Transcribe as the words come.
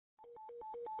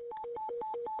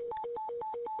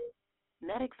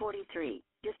Medic 43,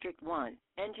 District 1,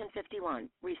 Engine 51,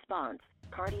 response,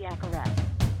 cardiac arrest.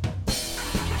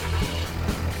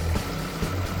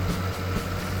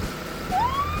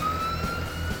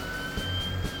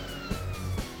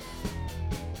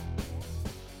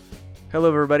 Hello,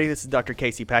 everybody. This is Dr.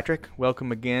 Casey Patrick.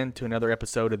 Welcome again to another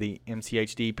episode of the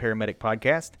MCHD Paramedic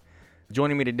Podcast.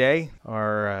 Joining me today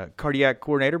are cardiac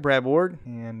coordinator Brad Ward,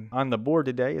 and on the board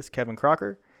today is Kevin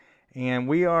Crocker. And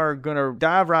we are going to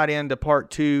dive right into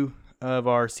part 2 of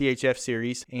our CHF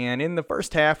series. And in the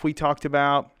first half, we talked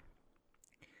about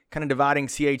kind of dividing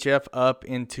CHF up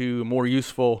into more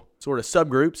useful sort of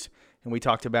subgroups. And we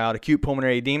talked about acute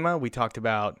pulmonary edema. We talked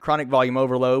about chronic volume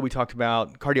overload. We talked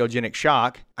about cardiogenic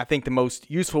shock. I think the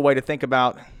most useful way to think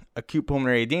about acute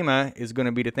pulmonary edema is going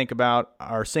to be to think about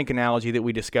our sink analogy that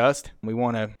we discussed. We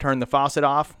want to turn the faucet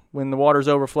off when the water's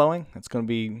overflowing. It's going to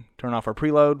be turn off our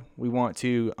preload. We want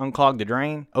to unclog the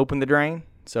drain, open the drain.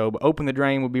 So open the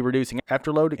drain will be reducing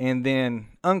afterload, and then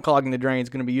unclogging the drain is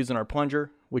going to be using our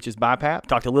plunger, which is BiPAP.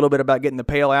 Talked a little bit about getting the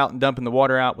pail out and dumping the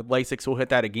water out with Lasix. We'll hit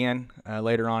that again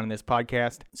later on in this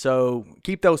podcast. So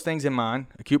keep those things in mind: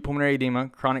 acute pulmonary edema,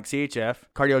 chronic CHF,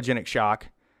 cardiogenic shock.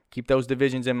 Keep those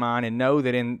divisions in mind, and know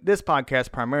that in this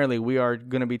podcast, primarily, we are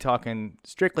going to be talking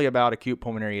strictly about acute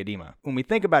pulmonary edema. When we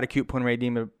think about acute pulmonary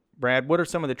edema, Brad, what are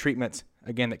some of the treatments,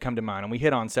 again, that come to mind? And we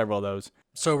hit on several of those.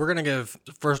 So we're going to give,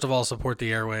 first of all, support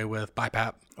the airway with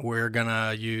BiPAP. We're going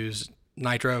to use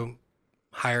nitro,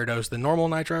 higher dose than normal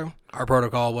nitro. Our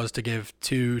protocol was to give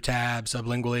 2 tabs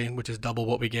sublingually, which is double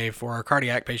what we gave for our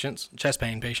cardiac patients, chest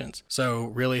pain patients. So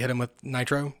really hit them with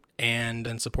nitro and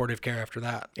then supportive care after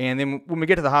that. And then when we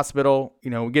get to the hospital,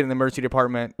 we get in the emergency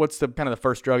department, what's the kind of the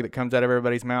first drug that comes out of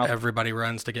everybody's mouth? Everybody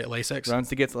runs to get Lasix. Runs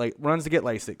to get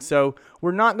Lasix. So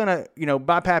we're not going to,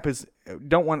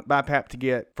 don't want BiPAP to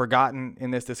get forgotten in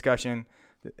this discussion.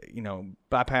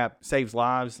 BiPAP saves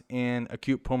lives in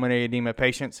acute pulmonary edema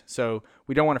patients. So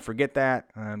we don't want to forget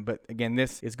that. But again,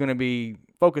 this is going to be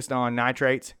focused on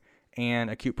nitrates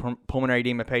and acute pulmonary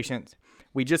edema patients.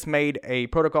 We just made a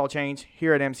protocol change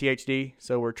here at MCHD,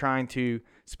 so we're trying to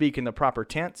speak in the proper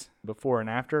tense before and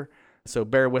after, so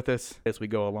bear with us as we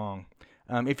go along.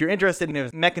 If you're interested in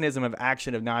the mechanism of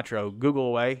action of nitro, Google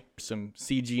away some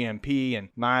CGMP and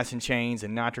myosin chains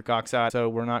and nitric oxide, so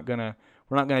we're not gonna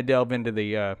delve into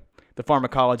the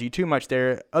pharmacology too much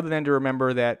there, other than to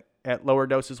remember that at lower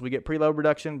doses we get preload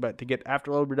reduction, but to get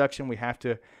afterload reduction we have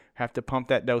to pump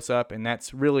that dose up, and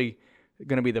that's really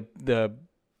going to be the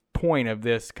point of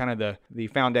this, kind of the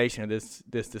foundation of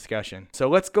this discussion. So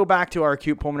let's go back to our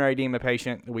acute pulmonary edema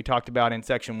patient that we talked about in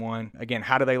section 1. Again,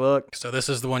 how do they look? So this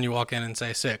is the one you walk in and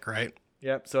say sick, right?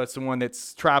 Yep. So it's the one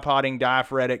that's tripoding,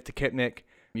 diaphoretic, tachypnic.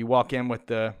 You walk in with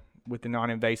the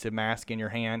non-invasive mask in your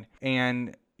hand,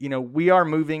 and we are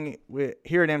moving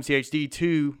here at MCHD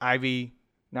to IV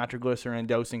nitroglycerin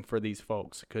dosing for these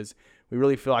folks, because we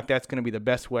really feel like that's going to be the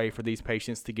best way for these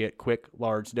patients to get quick,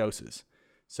 large doses.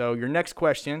 So your next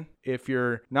question, if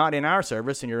you're not in our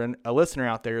service and you're a listener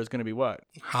out there, is going to be what?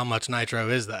 How much nitro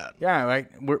is that? Yeah, right.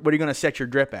 What are you going to set your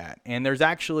drip at? And there's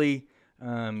actually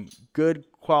good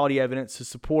quality evidence to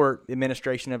support the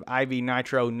administration of IV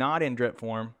nitro, not in drip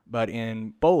form, but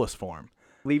in bolus form.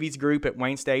 Levy's group at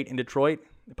Wayne State in Detroit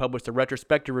published a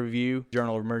retrospective review,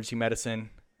 Journal of Emergency Medicine,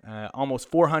 almost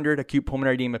 400 acute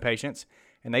pulmonary edema patients,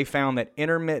 and they found that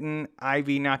intermittent IV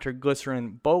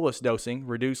nitroglycerin bolus dosing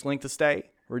reduced length of stay,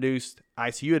 reduced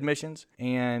ICU admissions,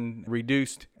 and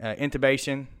reduced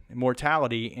intubation and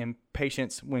mortality in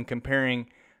patients when comparing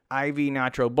IV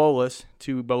nitro bolus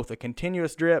to both a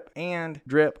continuous drip and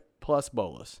drip plus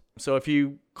bolus. So if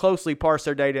you closely parse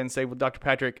their data and say, well, Dr.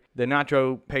 Patrick, the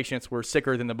nitro patients were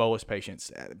sicker than the bolus patients,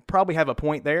 probably have a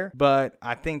point there. But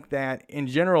I think that in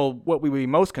general, what we would be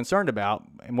most concerned about,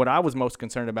 and what I was most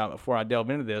concerned about before I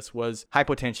delved into this, was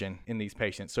hypotension in these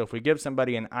patients. So if we give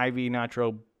somebody an IV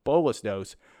nitro bolus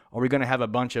dose, are we going to have a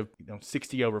bunch of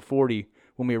 60 over 40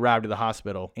 when we arrive to the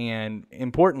hospital? And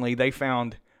importantly, they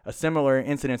found a similar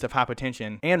incidence of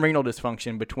hypotension and renal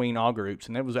dysfunction between all groups,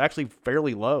 and it was actually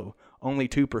fairly low, only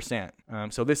 2%.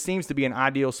 So this seems to be an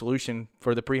ideal solution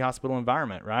for the pre-hospital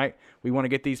environment, right? We want to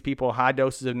get these people high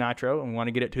doses of nitro, and we want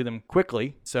to get it to them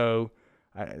quickly. So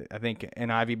I think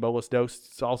an IV bolus dose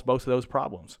solves both of those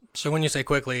problems. So when you say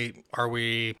quickly, are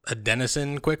we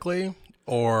adenosine quickly,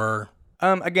 or?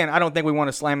 Again, I don't think we want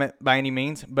to slam it by any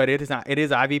means, but it is not. It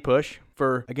is IV push.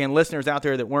 For, again, listeners out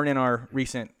there that weren't in our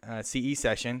recent CE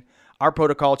session, our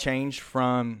protocol changed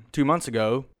from 2 months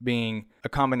ago being a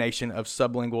combination of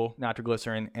sublingual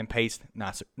nitroglycerin and paste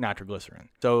nitroglycerin.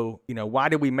 So, why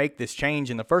did we make this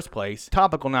change in the first place?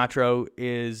 Topical nitro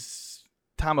is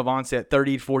time of onset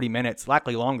 30 to 40 minutes,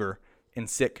 likely longer, in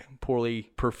sick,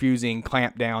 poorly perfusing,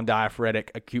 clamped down,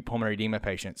 diaphoretic, acute pulmonary edema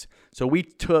patients. So we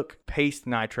took paste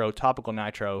nitro, topical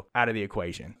nitro, out of the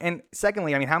equation. And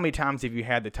secondly, I mean, how many times have you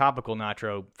had the topical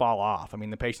nitro fall off? I mean,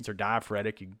 the patients are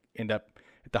diaphoretic. You end up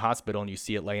at the hospital and you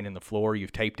see it laying in the floor.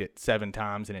 You've taped it 7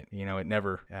 times and it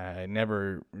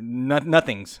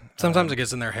nothing's. Sometimes it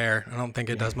gets in their hair. I don't think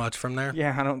it does much from there.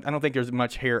 Yeah, I don't think there's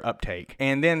much hair uptake.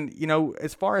 And then,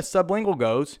 as far as sublingual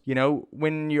goes,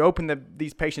 when you open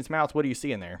these patients' mouths, what do you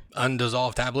see in there?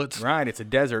 Undissolved tablets. Right, it's a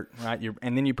desert, right?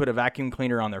 And then you put a vacuum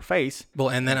cleaner on their face. Well,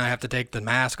 and then I have to take the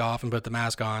mask off and put the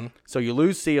mask on. So you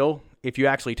lose seal. If you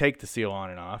actually take the seal on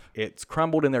and off, it's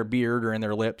crumbled in their beard or in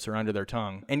their lips or under their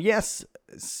tongue. And yes,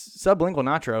 sublingual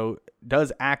nitro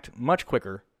does act much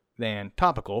quicker than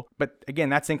topical, but again,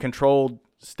 that's in controlled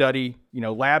study,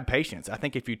 lab patients. I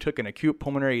think if you took an acute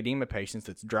pulmonary edema patient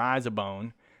that's dry as a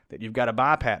bone, that you've got a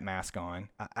BiPAP mask on,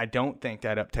 I don't think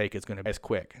that uptake is going to be as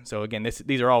quick. So again,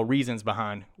 these are all reasons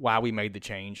behind why we made the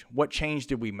change. What change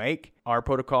did we make? Our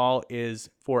protocol is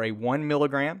for a 1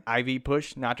 milligram IV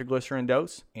push nitroglycerin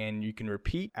dose, and you can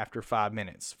repeat after 5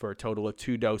 minutes for a total of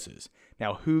 2 doses.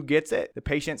 Now, who gets it? The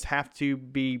patients have to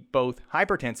be both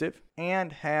hypertensive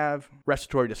and have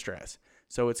respiratory distress.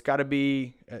 So it's got to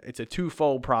be, it's a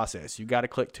twofold process. You got to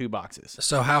click 2 boxes.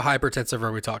 So how hypertensive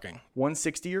are we talking?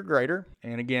 160 or greater.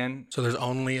 And again, so there's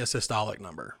only a systolic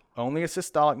number. Only a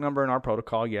systolic number in our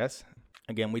protocol, yes.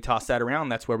 Again, we toss that around.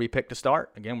 That's where we pick to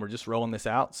start. Again, we're just rolling this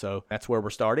out. So that's where we're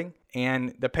starting.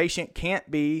 And the patient can't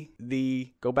be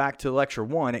go back to lecture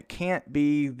 1, it can't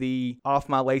be the off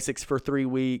my Lasix for 3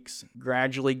 weeks,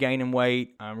 gradually gaining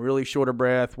weight. I'm really short of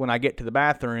breath when I get to the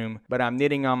bathroom, but I'm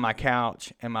knitting on my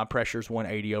couch and my pressure's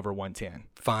 180 over 110.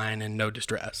 Fine and no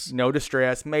distress. No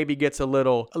distress. Maybe gets a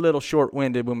little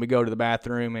short-winded when we go to the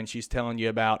bathroom and she's telling you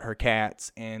about her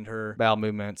cats and her bowel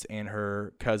movements and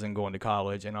her cousin going to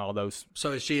college and all those.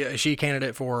 So is she a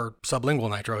candidate for sublingual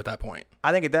nitro at that point?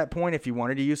 I think at that point, if you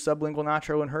wanted to use sublingual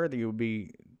nitro in her, that you would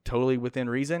be totally within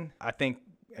reason. I think,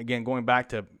 again, going back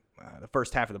to the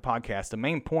first half of the podcast, the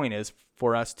main point is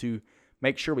for us to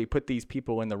make sure we put these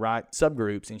people in the right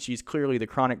subgroups, and she's clearly the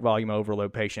chronic volume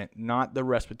overload patient, not the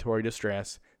respiratory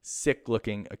distress,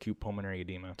 sick-looking acute pulmonary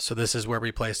edema. So this is where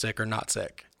we play sick or not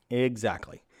sick.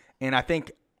 Exactly. And I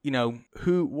think,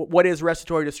 what is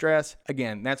respiratory distress?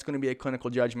 Again, that's going to be a clinical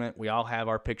judgment. We all have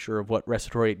our picture of what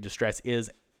respiratory distress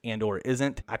is and or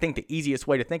isn't. I think the easiest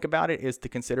way to think about it is to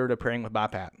consider it a pairing with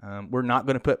BiPAP. We're not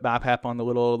going to put BiPAP on the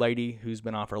little old lady who's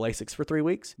been off her Lasix for 3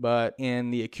 weeks, but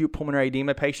in the acute pulmonary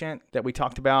edema patient that we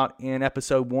talked about in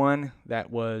episode 1,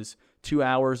 that was 2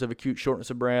 hours of acute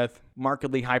shortness of breath,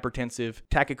 markedly hypertensive,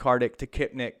 tachycardic,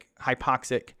 tachypnic,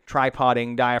 hypoxic,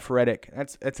 tripoding, diaphoretic.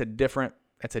 That's a different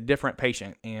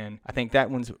patient, and I think that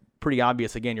one's pretty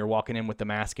obvious. Again, you're walking in with the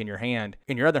mask in your hand.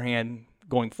 In your other hand,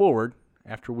 going forward,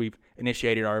 after we've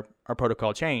initiated our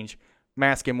protocol change,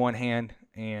 mask in one hand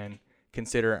and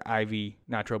consider IV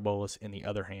nitrobolus in the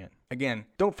other hand. Again,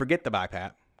 don't forget the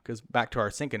BiPAP, because back to our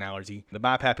sink analogy, the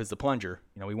BiPAP is the plunger.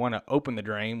 We want to open the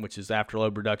drain, which is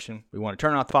afterload reduction. We want to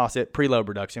turn off the faucet, preload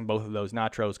reduction. Both of those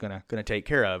nitro is going to take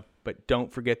care of. But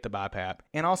don't forget the BiPAP.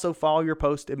 And also follow your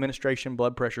post-administration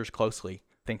blood pressures closely.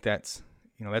 I think that's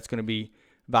going to be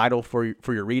vital for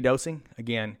your redosing.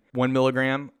 Again, 1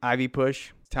 milligram IV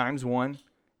push times 1,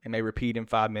 and may repeat in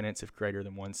 5 minutes if greater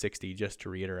than 160, just to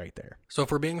reiterate there. So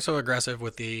if we're being so aggressive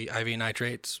with the IV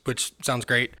nitrates, which sounds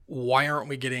great, why aren't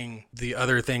we getting the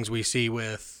other things we see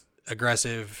with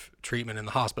aggressive treatment in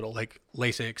the hospital, like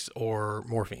Lasix or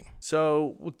morphine?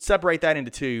 So we'll separate that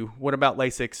into 2. What about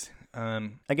Lasix?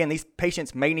 Again, these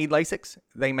patients may need Lasix.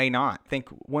 They may not. I think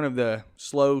one of the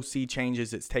slow sea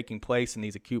changes that's taking place in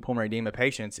these acute pulmonary edema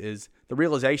patients is the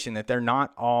realization that they're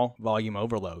not all volume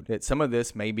overload, that some of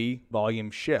this may be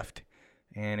volume shift.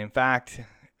 And in fact,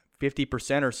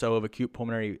 50% or so of acute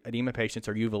pulmonary edema patients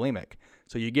are euvolemic.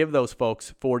 So you give those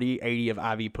folks 40, 80 of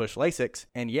IV push Lasix,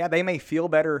 and yeah, they may feel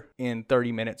better in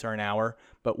 30 minutes or an hour,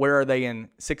 but where are they in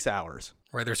 6 hours?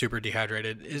 Right, they're super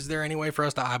dehydrated. Is there any way for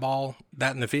us to eyeball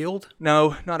that in the field?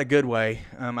 No, not a good way.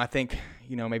 I think,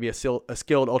 maybe a skilled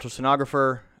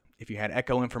ultrasonographer, if you had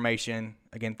echo information,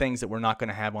 again, things that we're not going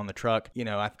to have on the truck,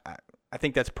 I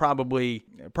think that's probably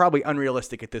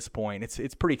unrealistic at this point.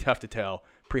 It's pretty tough to tell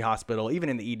pre-hospital, even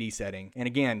in the ED setting. And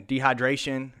again,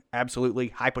 dehydration,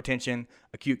 absolutely. Hypotension,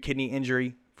 acute kidney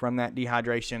injury from that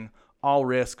dehydration, all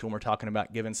risks when we're talking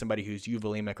about giving somebody who's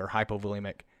euvolemic or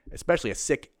hypovolemic, especially a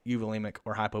sick euvolemic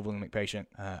or hypovolemic patient,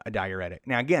 a diuretic.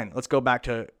 Now, again, let's go back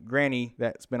to Granny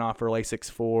that's been off her Lasix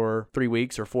for 3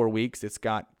 weeks or 4 weeks. It's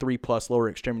got 3+ lower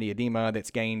extremity edema,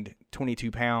 that's gained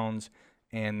 22 pounds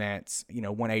and that's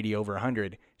 180 over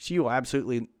 100, she will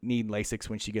absolutely need Lasix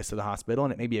when she gets to the hospital,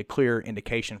 and it may be a clear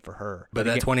indication for her. But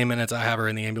that 20 minutes I have her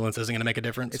in the ambulance isn't going to make a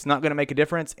difference? It's not going to make a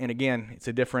difference, and again, it's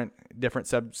a different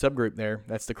subgroup there.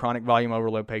 That's the chronic volume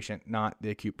overload patient, not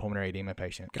the acute pulmonary edema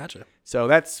patient. Gotcha. So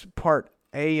that's part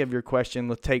A of your question.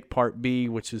 Let's take part B,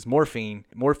 which is morphine.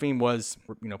 Morphine was,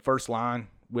 first line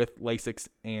with Lasix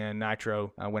and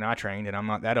nitro when I trained, and I'm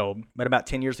not that old. But about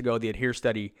 10 years ago, the ADHERE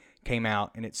study came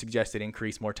out, and it suggested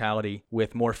increased mortality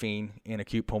with morphine in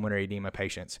acute pulmonary edema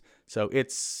patients. So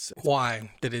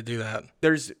Why did it do that?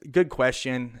 There's a good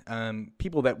question.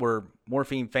 People that were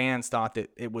morphine fans thought that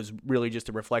it was really just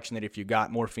a reflection that if you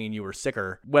got morphine, you were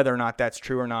sicker. Whether or not that's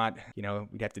true or not,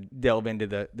 we'd have to delve into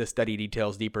the study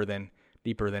details deeper than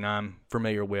I'm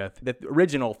familiar with. The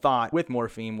original thought with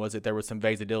morphine was that there was some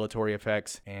vasodilatory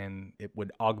effects and it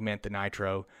would augment the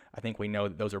nitro. I think we know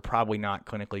that those are probably not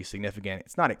clinically significant.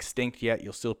 It's not extinct yet.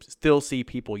 You'll still see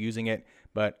people using it,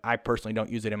 but I personally don't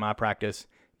use it in my practice.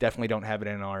 Definitely don't have it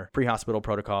in our pre-hospital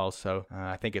protocols. So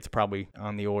I think it's probably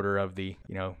on the order of the,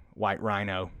 white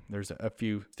rhino. There's a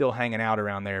few still hanging out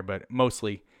around there, but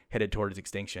mostly headed towards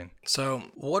extinction. So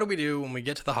what do we do when we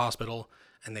get to the hospital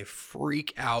and they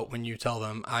freak out when you tell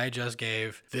them, I just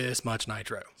gave this much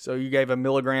nitro? So you gave a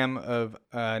milligram of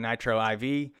nitro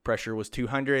IV. Pressure was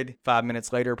 200. 5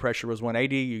 minutes later, pressure was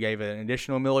 180. You gave an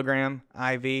additional milligram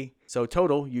IV. So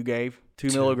total, you gave 2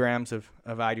 milligrams of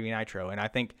IV nitro. And I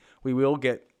think we will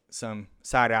get some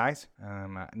side eyes,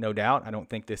 no doubt. I don't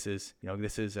think this is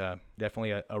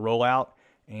definitely a rollout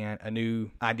and a new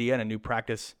idea and a new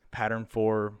practice pattern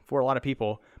for a lot of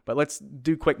people. But let's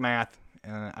do quick math.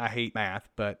 I hate math,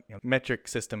 but metric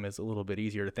system is a little bit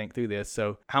easier to think through this.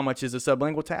 So how much is a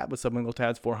sublingual tab? A sublingual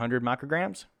tab is 400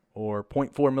 micrograms or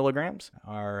 0.4 milligrams.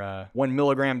 Our 1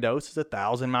 milligram dose is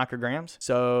 1,000 micrograms.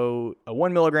 So a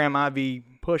 1 milligram IV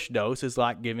push dose is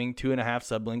like giving 2.5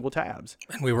 sublingual tabs.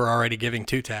 And we were already giving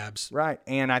 2 tabs. Right.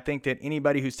 And I think that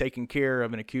anybody who's taking care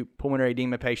of an acute pulmonary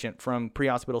edema patient from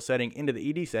pre-hospital setting into the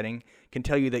ED setting can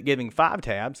tell you that giving 5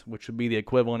 tabs, which would be the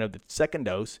equivalent of the second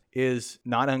dose, is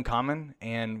not uncommon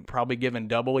and probably given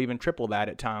double, even triple that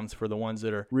at times for the ones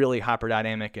that are really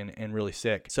hyperdynamic and really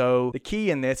sick. So the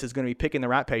key in this is going to be picking the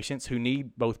right patients who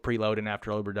need both preload and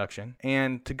afterload reduction.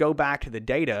 And to go back to the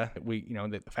data that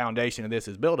that the foundation of this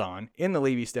is built on, in the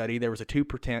Levy study, there was a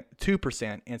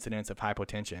 2% incidence of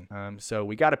hypotension. So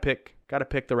we got to pick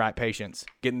the right patients.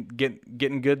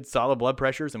 Getting good solid blood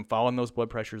pressures and following those blood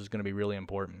pressures is going to be really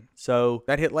important. So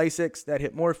that hit Lasix, that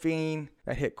hit morphine,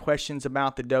 that hit questions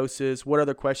about the doses. What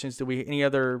other questions any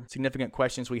other significant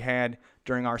questions we had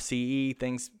during our CE,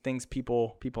 things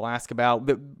people ask about?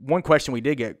 The one question we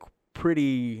did get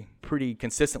pretty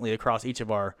consistently across each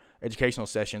of our educational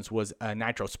sessions was a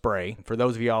nitro spray. For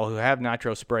those of y'all who have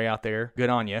nitro spray out there, good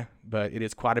on you, but it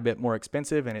is quite a bit more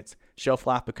expensive and its shelf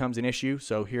life becomes an issue.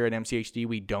 So here at MCHD,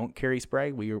 we don't carry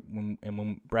spray.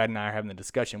 When Brad and I are having the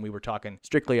discussion, we were talking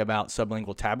strictly about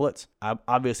sublingual tablets.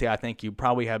 Obviously, I think you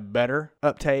probably have better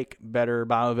uptake, better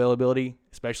bioavailability,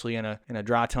 especially in a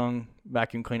dry tongue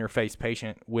vacuum cleaner face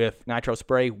patient with nitro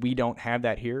spray. We don't have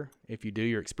that here. If you do,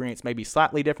 your experience may be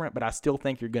slightly different, but I still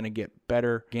think you're going to get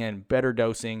better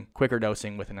dosing, quicker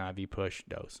dosing with an IV push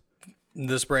dose.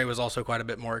 The spray was also quite a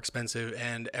bit more expensive,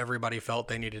 and everybody felt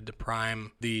they needed to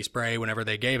prime the spray whenever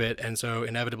they gave it, and so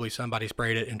inevitably somebody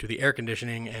sprayed it into the air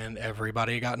conditioning, and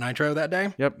everybody got nitro that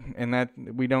day. Yep, and that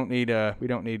we don't need our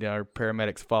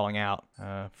paramedics falling out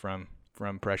from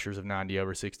pressures of 90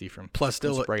 over 60 from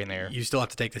spray in the air. You still have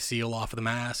to take the seal off of the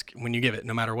mask when you give it,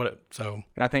 no matter what. And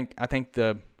I think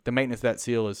the maintenance of that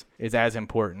seal is as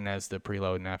important as the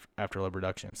preload and afterload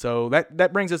reduction. So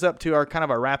that brings us up to our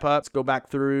wrap up. Let's go back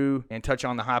through and touch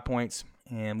on the high points,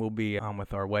 and we'll be on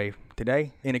with our way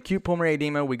today. In acute pulmonary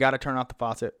edema, we got to turn off the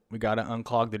faucet. We got to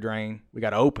unclog the drain. We got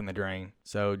to open the drain.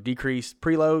 So decrease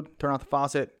preload, turn off the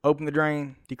faucet, open the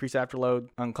drain, decrease afterload,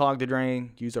 unclog the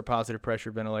drain, use our positive pressure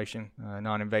ventilation,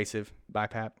 non-invasive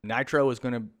BiPAP. Nitro is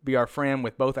going to be our friend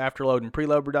with both afterload and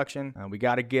preload reduction. We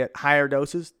got to get higher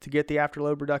doses to get the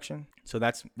afterload reduction. So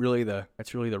that's really the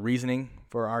reasoning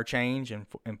for our change and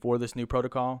for this new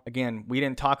protocol. Again, we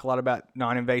didn't talk a lot about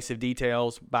non-invasive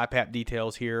details, BiPAP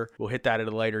details here. We'll hit that at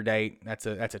a later date. That's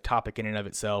a topic in and of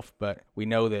itself, but we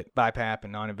know that BiPAP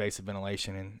and non-invasive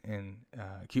ventilation in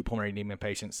acute pulmonary edema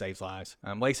patients saves lives.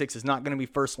 Lasix is not going to be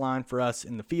first line for us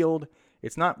in the field.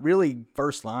 It's not really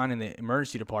first line in the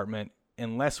emergency department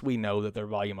unless we know that they're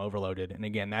volume overloaded. And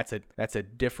again, that's a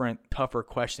different, tougher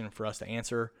question for us to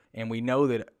answer. And we know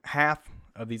that half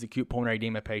of these acute pulmonary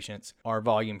edema patients are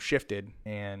volume shifted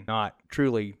and not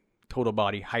truly total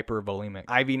body hypervolemic.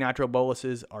 IV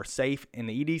nitroboluses are safe in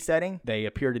the ED setting. They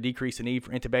appear to decrease the need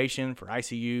for intubation, for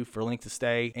ICU, for length of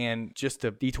stay. And just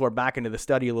to detour back into the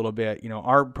study a little bit,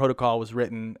 our protocol was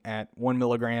written at 1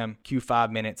 milligram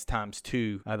Q5 minutes times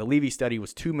 2. The Levy study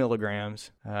was 2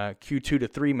 milligrams Q2 to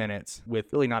 3 minutes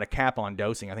with really not a cap on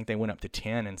dosing. I think they went up to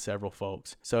 10 in several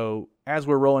folks. So as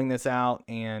we're rolling this out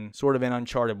and sort of in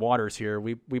uncharted waters here,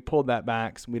 we pulled that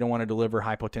back. So we don't want to deliver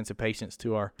hypotensive patients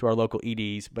to our local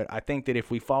EDs. But I think that if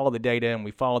we follow the data and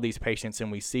we follow these patients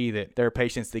and we see that there are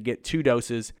patients that get 2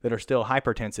 doses that are still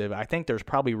hypertensive, I think there's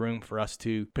probably room for us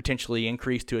to potentially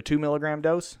increase to a 2 milligram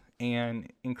dose and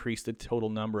increase the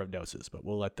total number of doses. But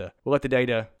we'll let the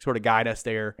data sort of guide us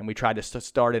there, and we tried to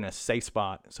start in a safe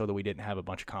spot so that we didn't have a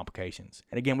bunch of complications.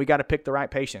 And again, we got to pick the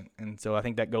right patient, and so I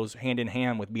think that goes hand in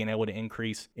hand with being able to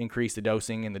increase the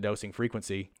dosing and the dosing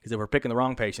frequency, because if we're picking the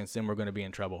wrong patients, then we're going to be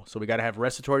in trouble. So we got to have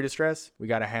respiratory distress, we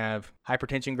got to have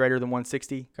hypertension greater than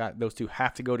 160. Those two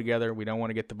have to go together. We don't want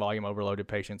to get the volume overloaded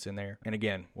patients in there. And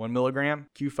again, 1 milligram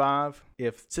Q5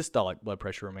 if systolic blood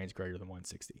pressure remains greater than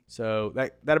 160. So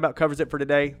that about covers it for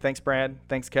today. Thanks, Brad.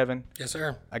 Thanks, Kevin. Yes,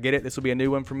 sir. I get it. This will be a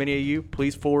new one for many of you.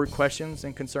 Please forward questions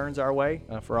and concerns our way.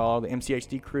 For all the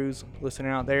MCHD crews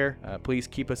listening out there, please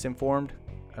keep us informed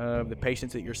of the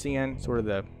patients that you're seeing, sort of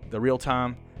the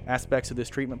real-time aspects of this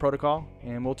treatment protocol,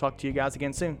 and we'll talk to you guys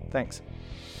again soon. Thanks.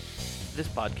 This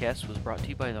podcast was brought to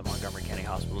you by the Montgomery County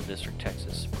Hospital District,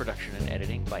 Texas. Production and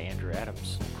editing by Andrew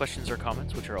Adams. Questions or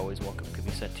comments, which are always welcome, can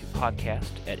be sent to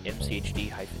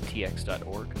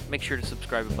podcast@mchd-tx.org. Make sure to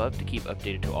subscribe above to keep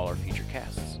updated to all our future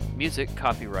casts. Music,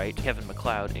 copyright Kevin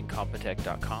MacLeod,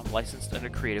 Incompetech.com, licensed under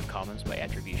Creative Commons by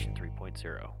Attribution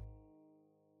 3.0.